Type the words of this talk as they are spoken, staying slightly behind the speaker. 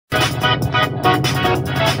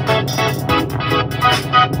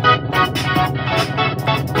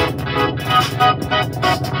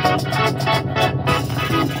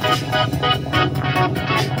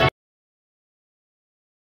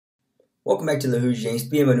Welcome back to La Rouge Yanks.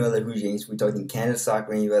 Bienvenido a La Rouge Yanks. We're talking Canada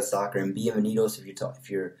soccer and U.S. soccer, and bienvenidos if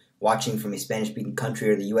you're watching from a Spanish-speaking country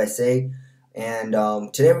or the USA. And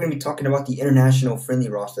today we're going to be talking about the international friendly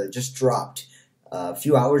roster that just dropped a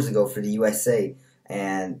few hours ago for the USA.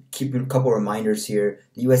 And keep a couple reminders here.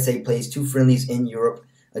 The USA plays 2 friendlies in Europe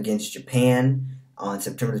against Japan on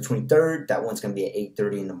September the 23rd. That one's going to be at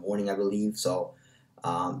 8:30 in the morning, I believe. So,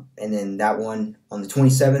 and then that one on the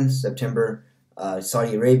 27th, September.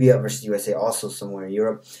 Saudi Arabia versus USA, also somewhere in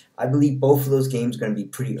Europe. I believe both of those games are going to be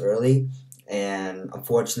pretty early, and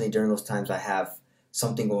unfortunately during those times I have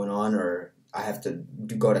something going on or I have to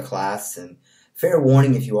go to class. And fair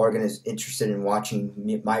warning if you are interested in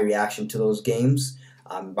watching my reaction to those games.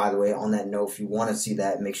 By the way, on that note, if you want to see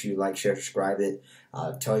that, make sure you like, share, subscribe it,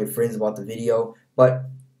 tell your friends about the video. But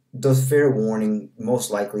those fair warning, most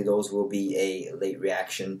likely those will be a late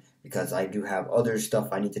reaction because I do have other stuff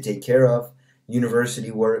I need to take care of.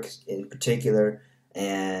 University work in particular,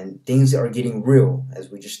 and things are getting real as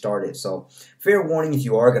we just started. So fair warning if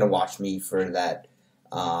you are going to watch me for that.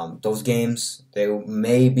 Those games, they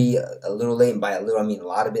may be a little late, and by a little I mean a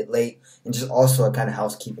lot of bit late. And just also a kind of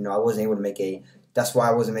housekeeping. I wasn't able to make a, that's why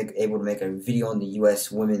I wasn't able to make a video on the U.S.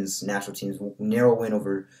 women's national team's narrow win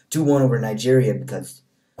over 2-1 over Nigeria because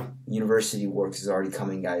university work is already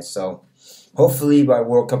coming, guys. So hopefully by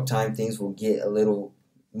World Cup time things will get a little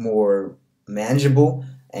more manageable,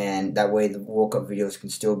 and that way the World Cup videos can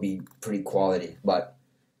still be pretty quality. But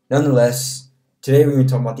nonetheless, today we're going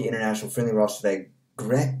to talk about the international friendly roster that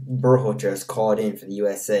Greg Berhalter has called in for the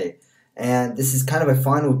USA, and this is kind of a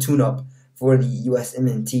final tune-up for the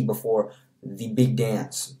USMNT before the big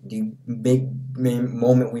dance, the big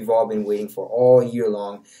moment we've all been waiting for all year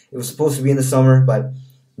long. It was supposed to be in the summer, but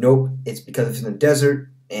nope, it's because it's in the desert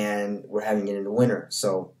and we're having it in the winter.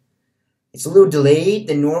 So it's a little delayed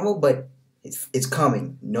than normal, but it's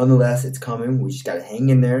coming. Nonetheless, it's coming. We just got to hang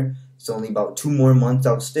in there. It's only about 2 more months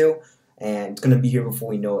out still, and it's going to be here before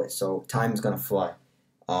we know it. So time is going to fly.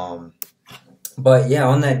 But yeah,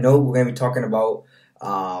 on that note, we're going to be talking about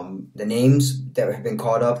the names that have been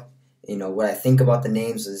caught up, you know, what I think about the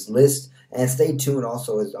names of this list. And stay tuned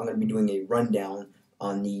also, as I'm going to be doing a rundown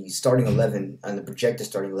on the starting 11, on the projected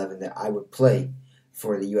starting 11 that I would play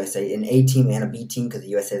for the USA, an A team and a B team, because the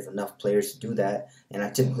USA has enough players to do that. And I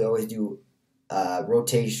typically always do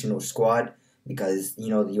rotational squad because, you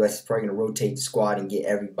know, the US is probably going to rotate the squad and get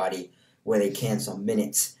everybody where they can some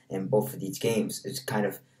minutes in both of these games. It's kind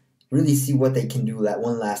of really see what they can do that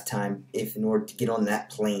one last time if in order to get on that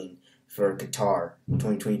plane for Qatar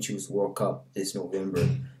 2022's World Cup this November,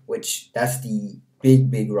 which that's the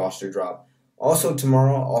big roster drop. Also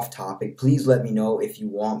tomorrow, off topic, please let me know if you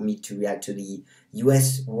want me to react to the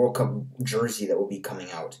US World Cup jersey that will be coming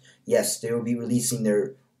out. Yes, they will be releasing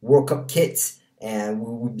their World Cup kits, and we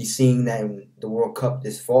will be seeing that in the World Cup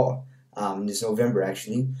this fall, this November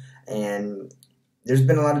actually. And there's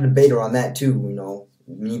been a lot of debate around that too. You know,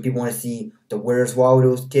 many people want to see the Where's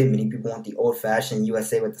Waldo's kit. Many people want the old-fashioned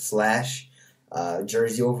USA with the slash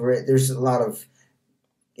jersey over it. There's a lot of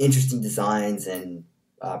interesting designs and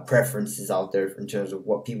preferences out there in terms of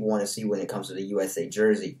what people want to see when it comes to the USA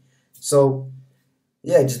jersey. So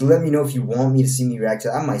yeah, just let me know if you want me to see me react to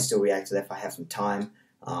that. I might still react to that if I have some time.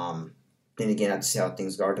 Then again, I have to see how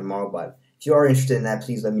things are tomorrow. But if you are interested in that,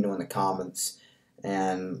 please let me know in the comments.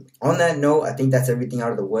 And on that note, I think that's everything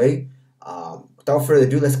out of the way. Without further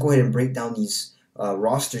ado, let's go ahead and break down these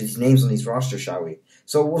rosters, these names on these rosters, shall we?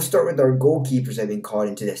 So we'll start with our goalkeepers that have been called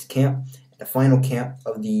into this camp, the final camp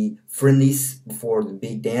of the friendlies before the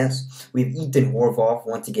big dance. We have Ethan Horvath,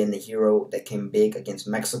 once again the hero that came big against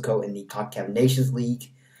Mexico in the CONCACAF Nations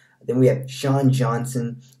League. Then we have Sean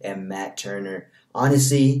Johnson and Matt Turner.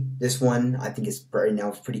 Honestly, this one I think is right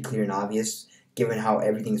now pretty clear and obvious given how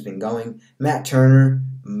everything's been going. Matt Turner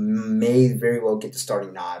may very well get the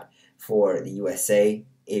starting nod for the USA.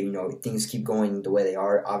 If, you know, things keep going the way they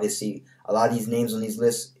are. Obviously, a lot of these names on these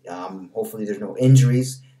lists, hopefully there's no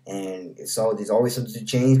injuries. And so there's always something to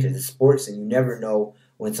change because it's sports and you never know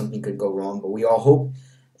when something could go wrong. But we all hope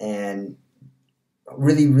and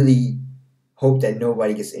really hope that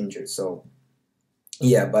nobody gets injured. So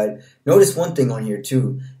yeah, but notice one thing on here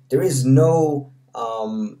too. There is no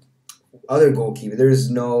other goalkeeper. There is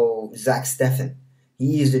no Zach Steffen.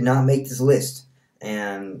 He did not make this list.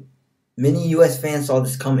 And many U.S. fans saw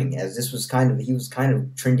this coming, as this was he was kind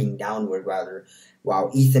of trending downward rather, while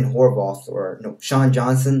Ethan Horvath, Sean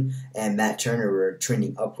Johnson and Matt Turner were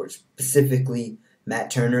trending upwards. Specifically, Matt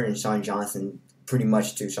Turner and Sean Johnson pretty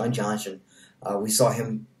much too. Sean Johnson, we saw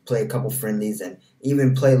him play a couple friendlies and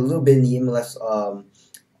even play a little bit in the MLS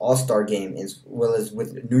All-Star game as well as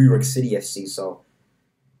with New York City FC. So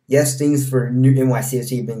yes, things for new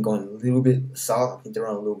NYCFC have been going a little bit south. I think they're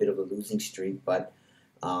on a little bit of a losing streak, but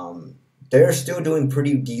they're still doing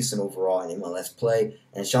pretty decent overall in MLS play.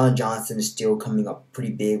 And Sean Johnson is still coming up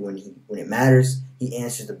pretty big when it matters. He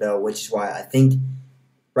answers the bell, which is why I think,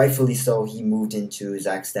 rightfully so, he moved into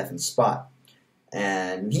Zach Steffen's spot.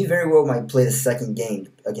 And he very well might play the second game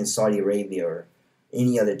against Saudi Arabia or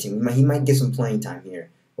any other team. He might get some playing time here.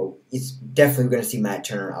 But it's definitely going to see Matt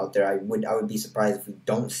Turner out there. I would be surprised if we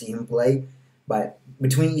don't see him play. But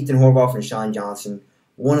between Ethan Horvath and Sean Johnson,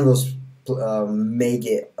 one of those may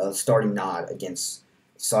get a starting nod against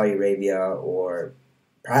Saudi Arabia or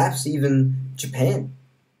perhaps even Japan.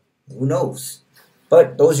 Who knows?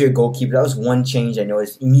 But those are your goalkeepers. That was one change I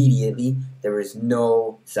noticed immediately. There was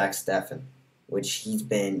no Zach Steffen, which he's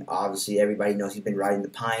been, obviously, everybody knows he's been riding the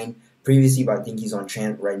pine previously, but I think he's on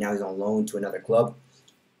transfer right now. He's on loan to another club.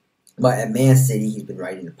 But at Man City, he's been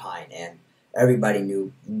riding the pine, and everybody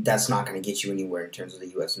knew that's not going to get you anywhere in terms of the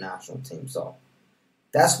U.S. national team. So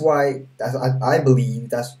that's why, I believe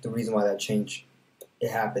that's the reason why that change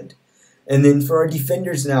happened. And then for our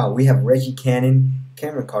defenders now, we have Reggie Cannon,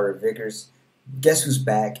 Cameron Carter-Vickers. Guess who's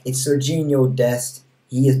back? It's Serginho Dest.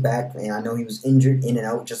 He is back, and I know he was injured in and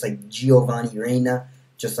out, just like Giovanni Reyna,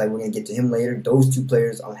 just like we're going to get to him later. Those two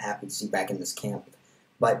players I'm happy to see back in this camp.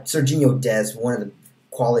 But Serginho Dest, one of the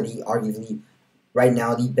quality, arguably, right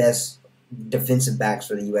now, the best defensive backs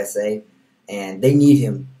for the USA, and they need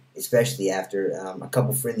him, especially after a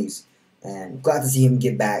couple friendlies. And glad to see him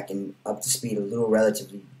get back and up to speed a little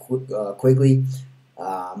relatively quickly.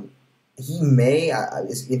 He may,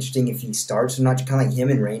 it's interesting if he starts or not, kind of like him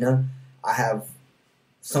and Reyna. I have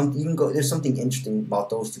something, there's something interesting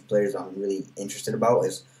about those two players I'm really interested about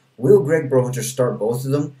is, will Greg Berhalter start both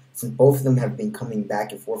of them, since both of them have been coming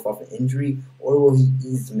back and forth off an injury, or will he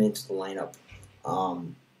ease them into the lineup?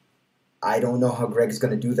 I don't know how Greg is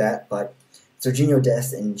going to do that, but Serginho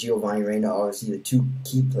Dest and Giovanni Reyna are obviously the two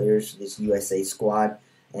key players for this USA squad,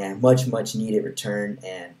 and much needed return,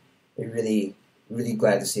 and they're really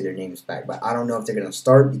glad to see their names back. But I don't know if they're going to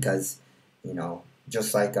start because, you know,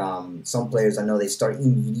 just like some players, I know they start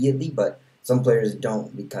immediately, but some players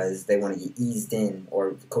don't because they want to get eased in,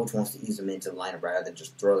 or the coach wants to ease them into the lineup rather than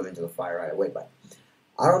just throw them into the fire right away. But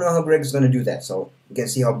I don't know how Greg is going to do that, so we can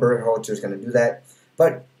see how Berhalter is going to do that.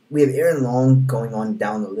 But we have Aaron Long going on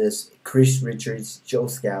down the list, Chris Richards, Joe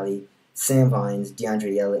Scally, Sam Vines,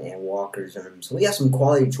 DeAndre Yellett, and Walker Zimmerman. So we have some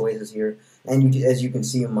quality choices here, and as you can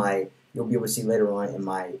see in you'll be able to see later on in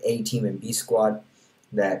my A team and B squad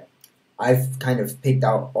that I've kind of picked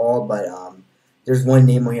out all, but there's one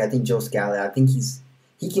name on here. I think Joe Scally. I think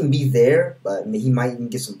he can be there, but he might even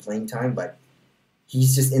get some playing time. But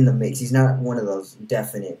he's just in the mix. He's not one of those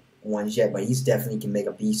definite ones yet, but he's definitely can make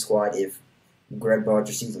a B squad if Greg Berhalter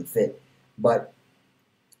sees him fit. But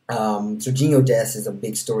Serginho Dest is a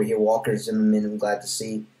big story here. Walker Zimmerman, I'm glad to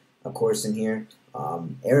see, of course, in here.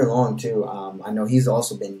 Aaron Long too. I know he's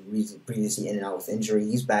also been previously in and out with injury.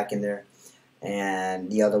 He's back in there.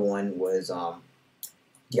 And the other one was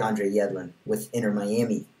DeAndre Yedlin with Inter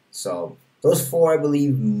Miami. So those four, I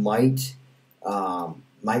believe, might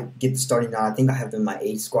get starting now. I think I have them in my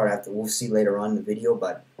 8 squad. We'll see later on in the video,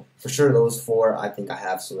 but for sure those 4 I think I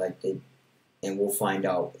have selected, and we'll find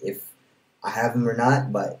out if I have them or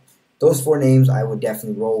not. But those 4 names I would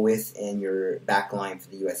definitely roll with in your back line for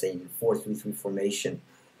the USA in 4-3-3 formation.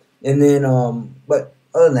 And then, but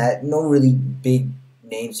other than that, no really big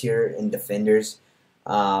names here in defenders.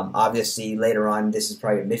 Obviously, later on, this is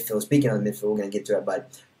probably a midfield. Speaking of the midfield, we're going to get to it, but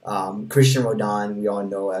Christian Rodon, we all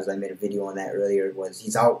know, as I made a video on that earlier,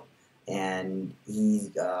 he's out, and he's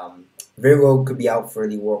very well could be out for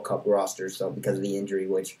the World Cup roster, so because of the injury,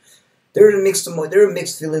 which there are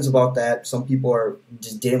mixed feelings about that. Some people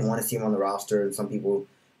just didn't want to see him on the roster, and some people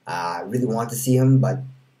really want to see him, but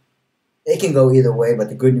it can go either way. But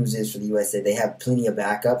the good news is for the USA, they have plenty of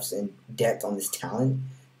backups and depth on this talent.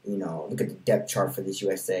 You know, look at the depth chart for this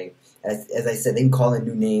USA. As I said, they can call in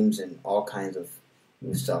new names and all kinds of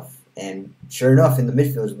new stuff. And sure enough, in the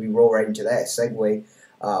midfield, we roll right into that segue.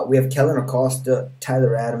 We have Kellen Acosta,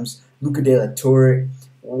 Tyler Adams, Luca De La Torre,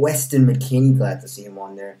 Weston McKennie, glad to see him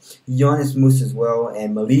on there, Giannis Moose as well,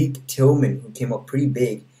 and Malik Tillman, who came up pretty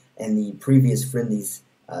big in the previous friendlies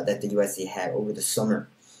that the USA had over the summer,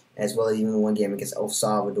 as well as even the one game against El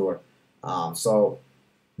Salvador. So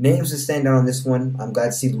names to stand out on this one. I'm glad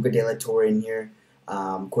to see Luca De La Torre in here.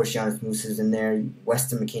 Of course, Giannis Moose is in there.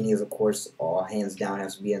 Weston McKennie is, of course, hands down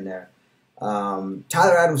has to be in there.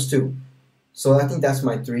 Tyler Adams, too. So I think that's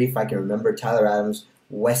my 3, if I can remember. Tyler Adams,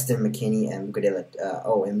 Weston McKennie, and Luca De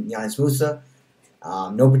La and Giannis Musa.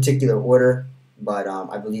 No particular order, but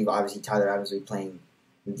I believe, obviously, Tyler Adams will be playing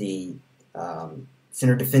the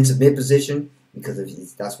center defensive mid position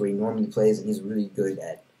because that's where he normally plays, and he's really good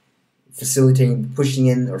at facilitating, pushing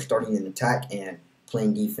in, or starting an attack and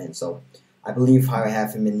playing defense. So I believe I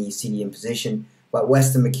have him in the CDM position. But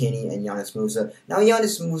Weston McKennie and Giannis Musa. Now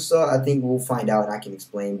Giannis Musa, I think we'll find out and I can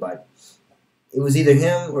explain, but it was either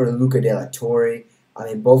him or Luca De La Torre. I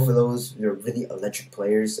mean, both of those, they're really electric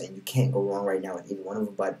players, and you can't go wrong right now with either one of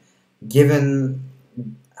them. But given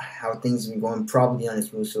how things have been going, probably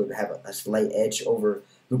Giannis Musa would have a slight edge over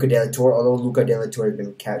Luca De La Torre, although Luca De La Torre has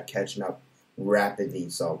been catching up rapidly.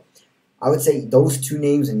 So I would say those two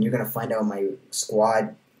names, and you're going to find out my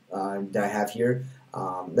squad that I have here.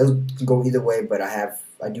 Those can go either way, but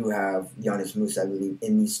I do have Giannis Musa, I believe,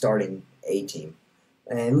 in the starting A team.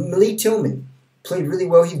 And Malik Tillman played really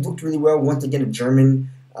well. He looked really well. Once again, a German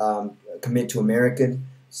commit to American,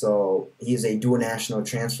 so he's a dual national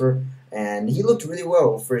transfer, and he looked really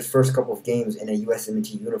well for his first couple of games in a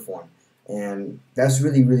USMNT uniform. And that's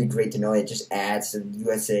really, really great to know. It just adds to the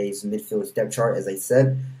USA's midfield depth chart, as I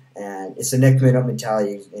said, and it's a next man up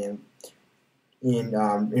mentality. And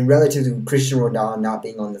in relative to Cristiano Ronaldo not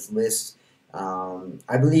being on this list,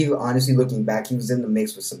 I believe, honestly, looking back, he was in the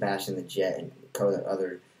mix with Sebastian the Jet and a couple of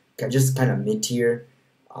other just kind of mid-tier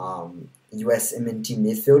USMNT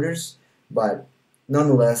midfielders. But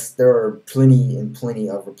nonetheless, there are plenty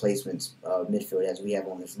of replacements midfield as we have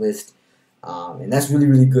on this list. And that's really,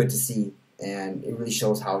 really good to see. And it really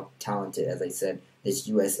shows how talented, as I said, this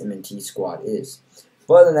USMNT squad is.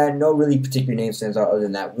 But other than that, no really particular name stands out other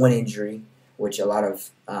than that one injury, which a lot of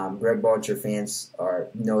Greg Barcher fans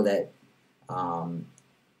know that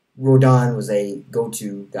Rodon was a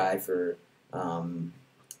go-to guy for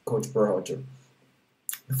Coach Berhalter.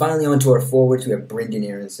 Finally, on to our forwards, we have Brendan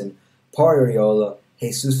Aronson, Paul Arriola,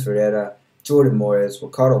 Jesus Ferreira, Jordan Morris,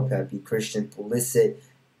 Ricardo Pepi, Christian Pulisic.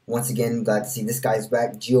 Once again, glad to see this guy's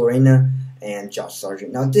back, Gio Reyna, and Josh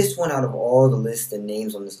Sargent. Now, this one, out of all the lists and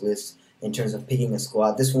names on this list, in terms of picking a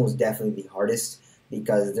squad, this one was definitely the hardest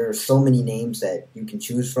because there are so many names that you can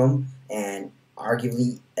choose from, and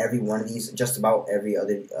arguably every one of these, just about every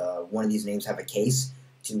other one of these names have a case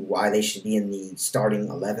to why they should be in the starting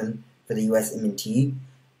 11 for the USMNT,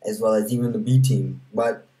 as well as even the B team.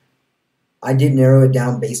 But I did narrow it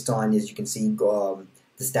down based on, as you can see, the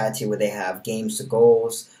stats here where they have games to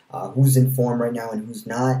goals, who's in form right now and who's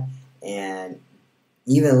not, and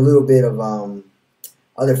even a little bit of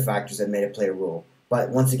other factors that made it play a role. But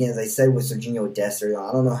once again, as I said with Serginho Dest,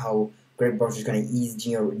 I don't know how Greg Barcher is going to ease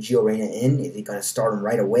Gio Reyna in. Is he going to start him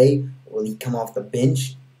right away, or will he come off the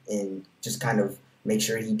bench and just kind of make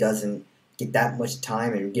sure he doesn't get that much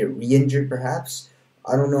time and get re-injured, perhaps?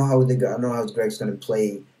 I don't know how Greg's going to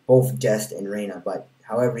play both Dest and Reyna, but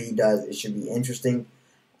however he does, it should be interesting.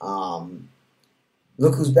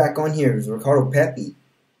 Look who's back on here is Ricardo Pepi.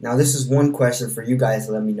 Now, this is one question for you guys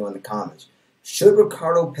to let me know in the comments. Should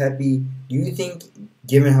Ricardo Pepi, do you think,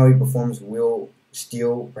 given how he performs, will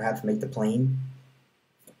still perhaps make the plane?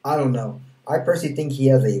 I don't know. I personally think he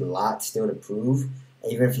has a lot still to prove,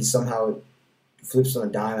 even if he somehow flips on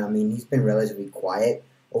a dime. I mean, he's been relatively quiet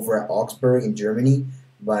over at Augsburg in Germany,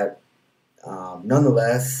 but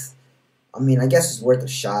nonetheless, I mean, I guess it's worth a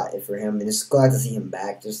shot for him, and it's glad to see him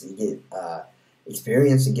back just to get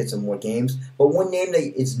experience and get some more games. But one name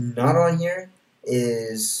that is not on here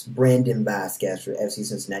is Brandon Vasquez for FC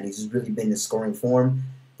Cincinnati. He's really been in scoring form.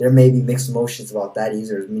 There may be mixed emotions about that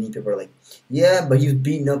either. Many people are like, yeah, but he was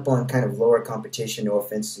beaten up on kind of lower competition, no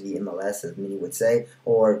offense to the MLS, as many would say.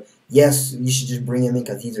 Or, yes, you should just bring him in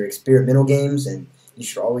because these are experimental games, and you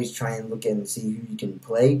should always try and look and see who you can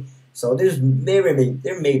play. So there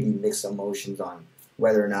may be mixed emotions on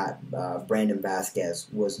whether or not Brandon Vasquez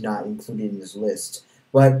was not included in this list.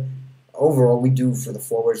 But overall, we do, for the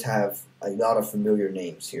forwards, have a lot of familiar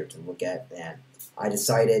names here to look at, and I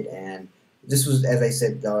decided, and this was, as I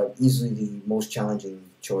said, easily the most challenging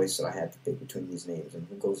choice that I had to pick between these names, and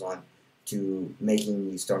who goes on to making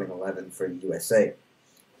the starting 11 for the USA.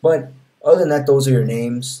 But other than that, those are your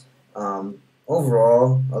names.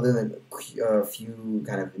 Overall, other than a few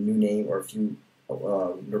kind of new name or a few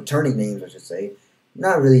returning names, I should say,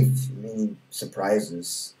 not really many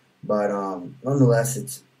surprises. But nonetheless,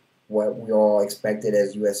 it's what we all expected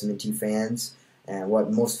as USMNT fans, and what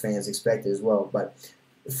most fans expected as well. But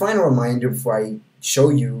the final reminder before I show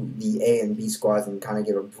you the A and B squads and kind of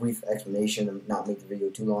give a brief explanation and not make the video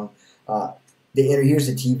too long. Here's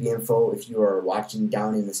the TV info if you are watching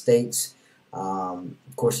down in the States.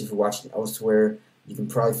 Of course, if you're watching elsewhere, you can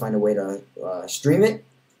probably find a way to stream it.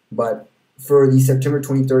 But for the September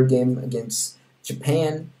 23rd game against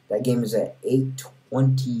Japan, that game is at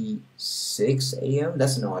 8:26 a.m.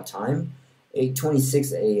 That's an odd time.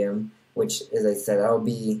 8:26 a.m., which, as I said,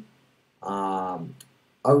 um,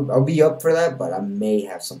 I'll be up for that, but I may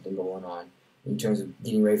have something going on in terms of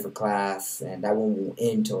getting ready for class, and that won't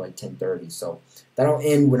end until like 10:30. So that'll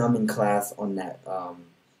end when I'm in class on that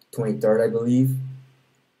 23rd, I believe.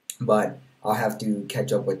 But I'll have to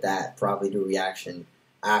catch up with that, probably do a reaction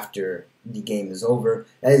after the game is over.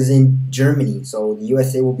 That is in Germany, so the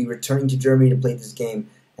USA will be returning to Germany to play this game,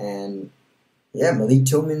 and yeah, Malik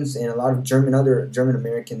Tillman's and a lot of other German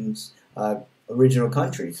Americans, original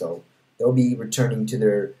country, so they'll be returning to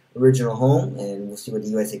their original home, and we'll see what the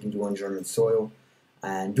USA can do on German soil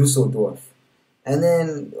and Dusseldorf. And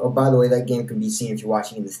then, oh, by the way, that game can be seen if you're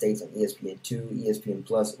watching in the States on ESPN2, ESPN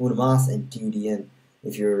Plus, Una Mas, and TUDN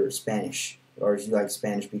if you're Spanish or if you like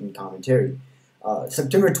Spanish-speaking commentary.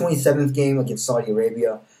 September 27th game against Saudi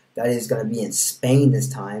Arabia. That is going to be in Spain this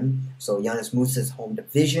time. So Giannis Musa's home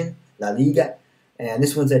division, La Liga. And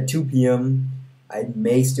this one's at 2 p.m. I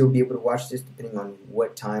may still be able to watch this depending on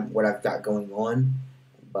what I've got going on.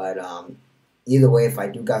 But either way, if I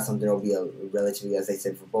do got something, it'll be a relatively, as I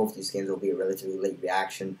said, for both these games, it'll be a relatively late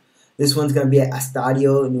reaction. This one's going to be at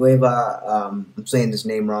Estadio Nueva, I'm saying this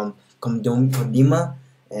name wrong, Condima,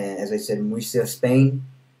 and as I said, Murcia, Spain.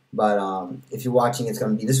 But if you're watching,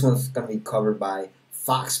 this one's going to be covered by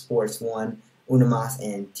Fox Sports 1, Una Mas,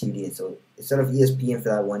 and TUDN. So instead of ESPN for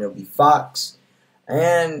that one, it'll be Fox.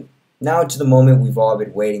 And now to the moment we've all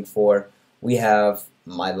been waiting for. We have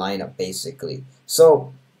my lineup, basically.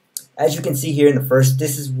 So, as you can see here in the first,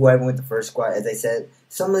 this is who I went with the first squad. As I said,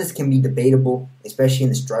 some of this can be debatable, especially in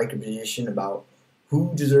the striker position, about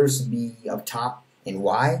who deserves to be up top and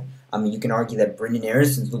why. I mean, you can argue that Brendan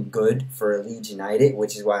Harrison's looked good for Leeds United,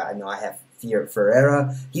 which is why I know I have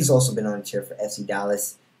Ferreira. He's also been on a tier for FC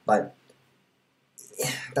Dallas, but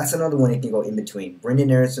that's another one that can go in between. Brendan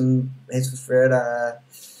Harrison, Jesus Ferreira.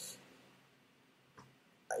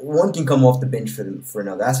 One can come off the bench for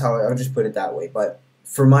another. That's how I'll just put it that way. But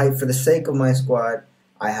for the sake of my squad,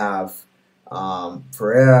 I have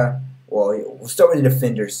Ferreira. Well, we'll start with the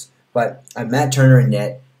defenders, but I have Matt Turner in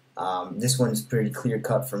net. This one's pretty clear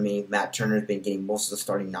cut for me. Matt Turner's been getting most of the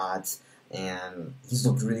starting nods, and he's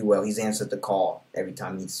looked really well. He's answered the call every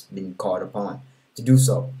time he's been called upon to do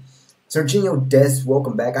so. Serginho Dest,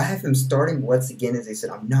 welcome back. I have him starting once again. As I said,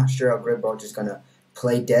 I'm not sure how Greg Barnes is going to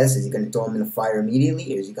play Dest. Is he going to throw him in the fire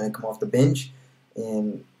immediately, or is he going to come off the bench?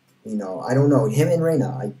 And, I don't know. Him and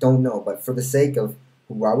Reyna, I don't know. But for the sake of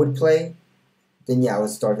who I would play, then yeah, I would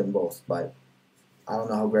start them both. But I don't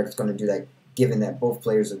know how Greg's going to do that, given that both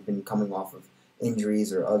players have been coming off of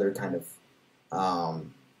injuries or other kind of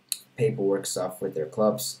paperwork stuff with their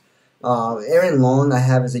clubs. Aaron Long I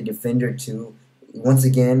have as a defender too. Once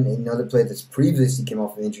again, another player that's previously came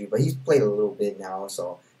off of injury, but he's played a little bit now,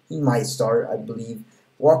 so he might start, I believe.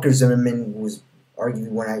 Walker Zimmerman, who's arguably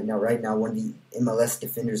right now one of the MLS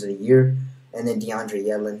defenders of the year, and then DeAndre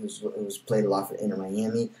Yedlin, who's played a lot for Inter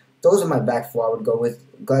Miami. Those are my back four I would go with.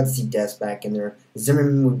 Glad to see Dest back in there.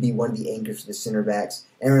 Zimmerman would be one of the anchors for the center backs.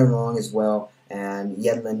 Aaron Long as well, and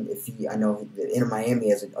Yedlin. I know the Inter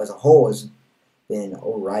Miami as a whole has been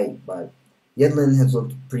all right, but Yedlin has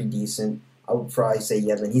looked pretty decent. I would probably say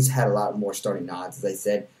Yedlin. He's had a lot more starting nods, as I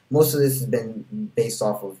said. Most of this has been based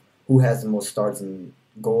off of who has the most starts and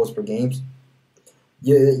goals per game.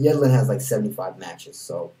 Yedlin has like 75 matches,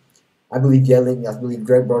 so I believe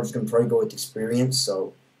Greg Barnes is going to probably go with experience,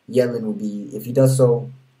 so Yedlin would be, if he does so,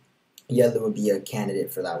 Yedlin would be a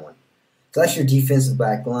candidate for that one. So that's your defensive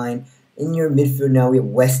back line. In your midfield now, we have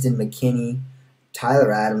Weston McKennie,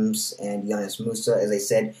 Tyler Adams, and Giannis Musa. As I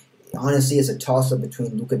said, honestly, it's a toss-up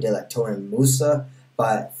between Luca De La Torre and Musa,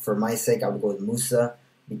 but for my sake, I would go with Musa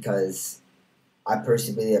because I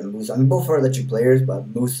personally believe that Musa, both are electric players, but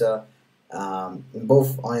Musa, in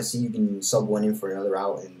both, honestly, you can sub one in for another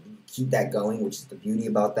out and keep that going, which is the beauty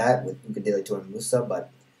about that with Luca De La Torre and Musa, but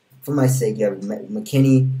for my sake, you have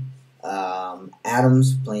McKennie,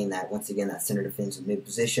 Adams playing that, once again, that center defensive mid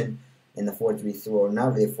position in the 4-3-3, or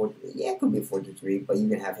not really a 4-3, yeah, it could be a 4-3-3, but you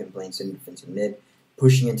can have him playing center defensive mid,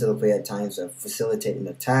 pushing into the play at times to facilitate an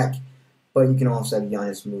attack, but you can also have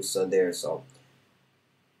Giannis Musa there, so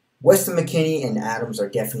Weston McKennie and Adams are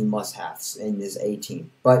definitely must-haves in this A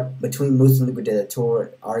team. But between Musa and Luca De La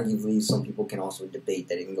Torre, arguably some people can also debate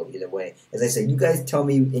that it can go either way. As I said, you guys tell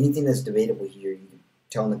me anything that's debatable here. You can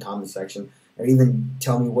tell in the comment section, or even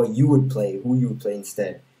tell me what you would play, who you would play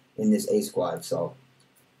instead in this A squad. So,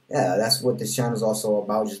 yeah, that's what this channel is also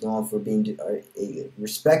about. Just known for being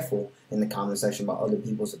respectful in the comment section about other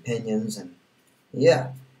people's opinions, and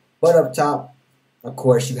yeah. But up top, of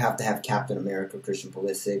course, you have to have Captain America, Christian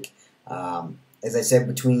Pulisic. As I said,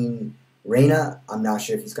 between Reyna, I'm not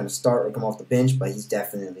sure if he's going to start or come off the bench, but he's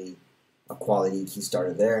definitely a quality key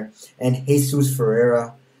starter there. And Jesus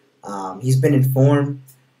Ferreira, he's been in form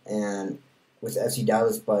and with FC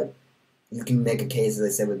Dallas, but you can make a case, as I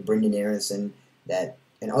said, with Brendan Aronson that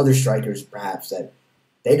and other strikers perhaps that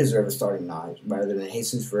they deserve a starting nod rather than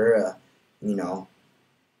Jesus Ferreira. You know,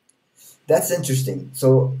 that's interesting.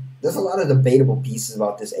 So there's a lot of debatable pieces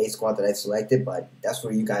about this A squad that I've selected, but that's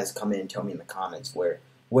where you guys come in and tell me in the comments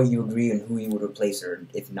what you agree and who you would replace or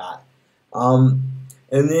if not.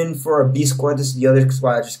 And then for our B squad, this is the other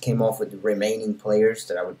squad I just came off with the remaining players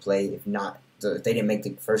that I would play if they didn't make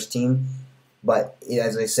the first team. But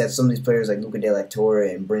as I said, some of these players like Luca De La Torre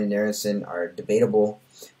and Brendan Aronson are debatable.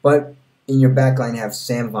 But in your backline, you have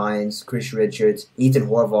Sam Vines, Chris Richards, Ethan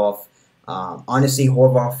Horvath. Honestly,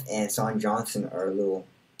 Horvath and Sean Johnson are a little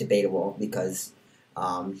debatable because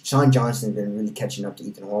Sean Johnson has been really catching up to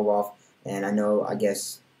Ethan Horvath. And I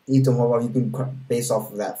guess, Ethan Horvath, you can base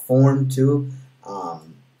off of that form too.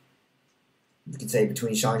 You could say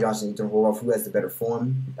between Sean Johnson and Ethan Horvath, who has the better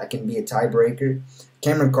form. That can be a tiebreaker.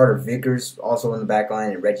 Cameron Carter-Vickers also in the back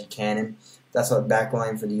line, and Reggie Cannon. That's our back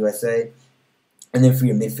line for the USA. And then for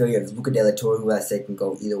your midfield, you have Luca De La Torre, who I say can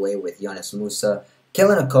go either way with Giannis Musa.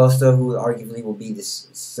 Kellen Acosta, who arguably will be this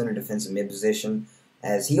center defensive mid position,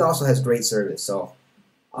 as he also has great service. So,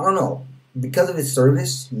 I don't know. Because of his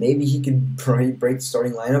service, maybe he could break the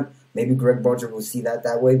starting lineup. Maybe Greg Butcher will see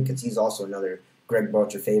that way because he's also another Greg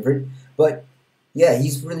Butcher favorite. But, yeah,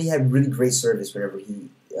 he's really had really great service whenever he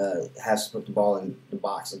has to put the ball in the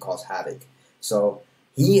box and cause havoc. So,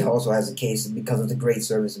 he also has a case because of the great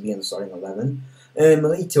service to be in the starting 11. And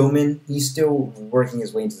Malik Tillman, he's still working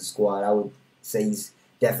his way into the squad. I would say he's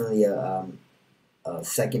definitely a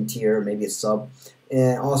second tier, maybe a sub.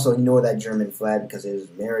 And also ignore that German flag because it is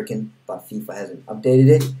American, but FIFA hasn't updated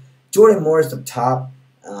it. Jordan Morris up top.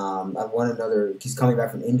 He's coming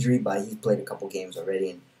back from injury, but he's played a couple games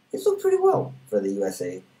already, and he's looked pretty well for the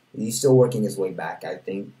USA. He's still working his way back, I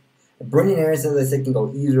think. Brendan Aronson, as I said, can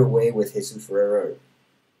go either way with Jesus Ferreira or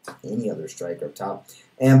any other striker up top.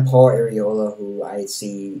 And Paul Arriola, who I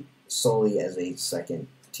see solely as a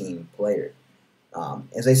second-team player.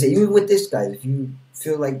 As I say, even with this, guys, if you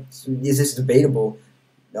feel like is this debatable,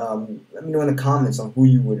 let me know in the comments on who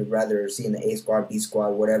you would rather see in the A squad, B squad,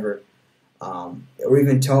 whatever. Or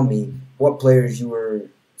even tell me what players you were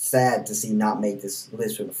sad to see not make this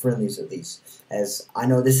list for the friendlies at least. As I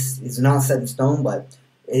know this is not set in stone, but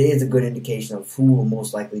it is a good indication of who will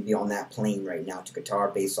most likely be on that plane right now to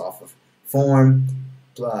Qatar based off of form,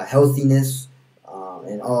 healthiness,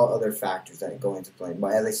 and all other factors that go into play.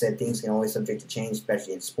 But as I said, things can always subject to change,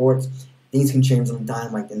 especially in sports. Things can change on the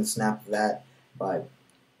dime, like in the snap of that. But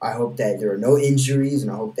I hope that there are no injuries,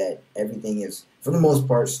 and I hope that everything is, for the most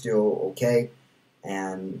part, still okay.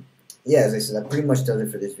 And yeah, as I said, that pretty much does it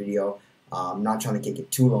for this video. I'm not trying to kick it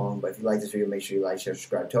too long, but if you like this video, make sure you like, share,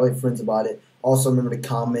 subscribe, tell your friends about it. Also, remember to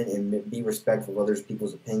comment and be respectful of other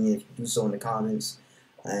people's opinions. Do so in the comments.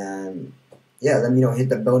 And yeah, let me know. Hit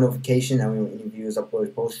the bell notification. I mean, any videos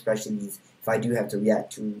upload posts, especially these. If I do have to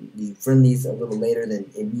react to the friendlies a little later than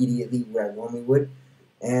immediately where I normally would.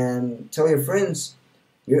 And tell your friends,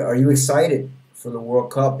 are you excited for the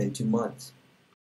World Cup in 2 months?